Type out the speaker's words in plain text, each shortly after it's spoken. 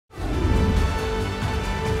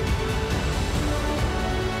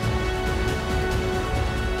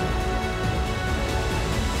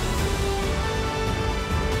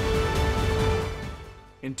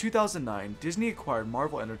In 2009, Disney acquired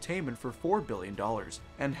Marvel Entertainment for $4 billion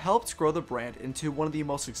and helped grow the brand into one of the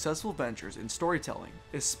most successful ventures in storytelling,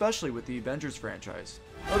 especially with the Avengers franchise.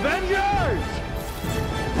 Avengers!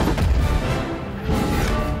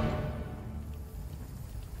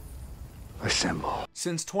 Assemble.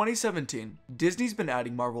 Since 2017, Disney's been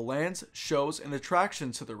adding Marvel lands, shows, and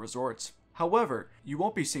attractions to their resorts. However, you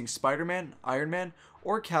won't be seeing Spider-Man, Iron Man,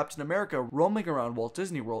 or Captain America roaming around Walt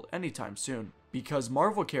Disney World anytime soon, because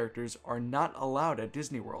Marvel characters are not allowed at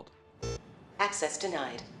Disney World. Access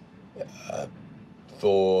denied.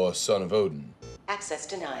 Thor, son of Odin. Access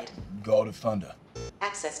denied. God of Thunder.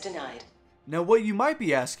 Access denied. Now what you might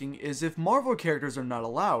be asking is, if Marvel characters are not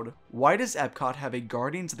allowed, why does Epcot have a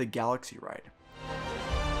Guardians of the Galaxy ride?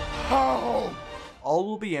 How? All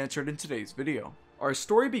will be answered in today's video. Our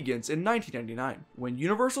story begins in 1999, when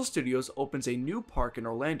Universal Studios opens a new park in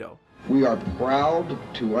Orlando. We are proud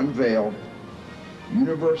to unveil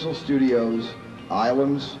Universal Studios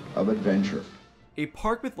Islands of Adventure. A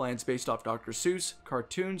park with lands based off Dr. Seuss,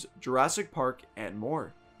 cartoons, Jurassic Park, and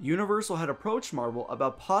more. Universal had approached Marvel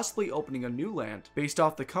about possibly opening a new land based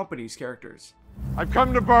off the company's characters. I've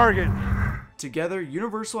come to bargain. Together,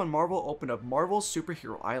 Universal and Marvel opened up Marvel's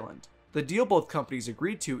Superhero Island. The deal both companies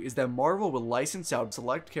agreed to is that Marvel would license out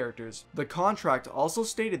select characters. The contract also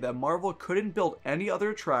stated that Marvel couldn't build any other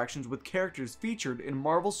attractions with characters featured in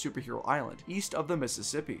Marvel's Superhero Island, east of the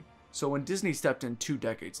Mississippi. So when Disney stepped in 2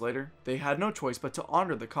 decades later, they had no choice but to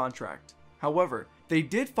honor the contract. However, they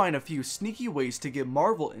did find a few sneaky ways to get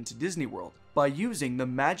Marvel into Disney World by using the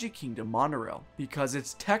Magic Kingdom monorail, because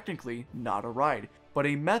it's technically not a ride, but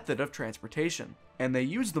a method of transportation, and they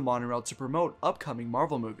used the monorail to promote upcoming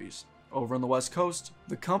Marvel movies. Over on the West Coast,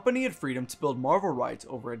 the company had freedom to build Marvel rides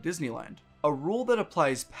over at Disneyland. A rule that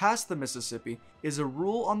applies past the Mississippi is a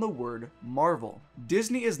rule on the word Marvel.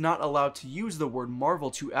 Disney is not allowed to use the word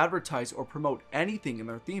Marvel to advertise or promote anything in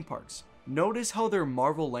their theme parks. Notice how their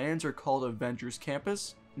Marvel lands are called Avengers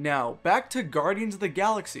Campus? Now, back to Guardians of the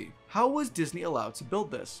Galaxy. How was Disney allowed to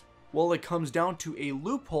build this? Well, it comes down to a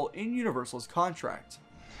loophole in Universal's contract.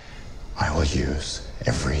 I will use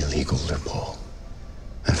every legal loophole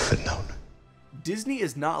and footnote. Disney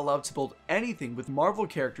is not allowed to build anything with Marvel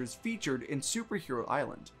characters featured in Superhero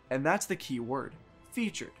Island, and that's the key word,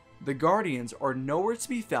 featured. The Guardians are nowhere to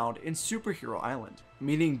be found in Superhero Island,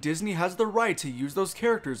 meaning Disney has the right to use those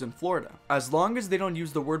characters in Florida, as long as they don't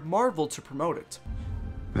use the word Marvel to promote it.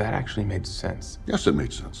 That actually made sense. Yes, it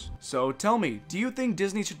made sense. So tell me, do you think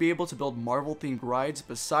Disney should be able to build Marvel-themed rides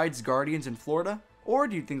besides Guardians in Florida? Or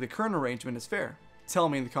do you think the current arrangement is fair? Tell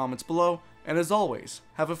me in the comments below, and as always,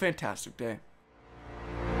 have a fantastic day.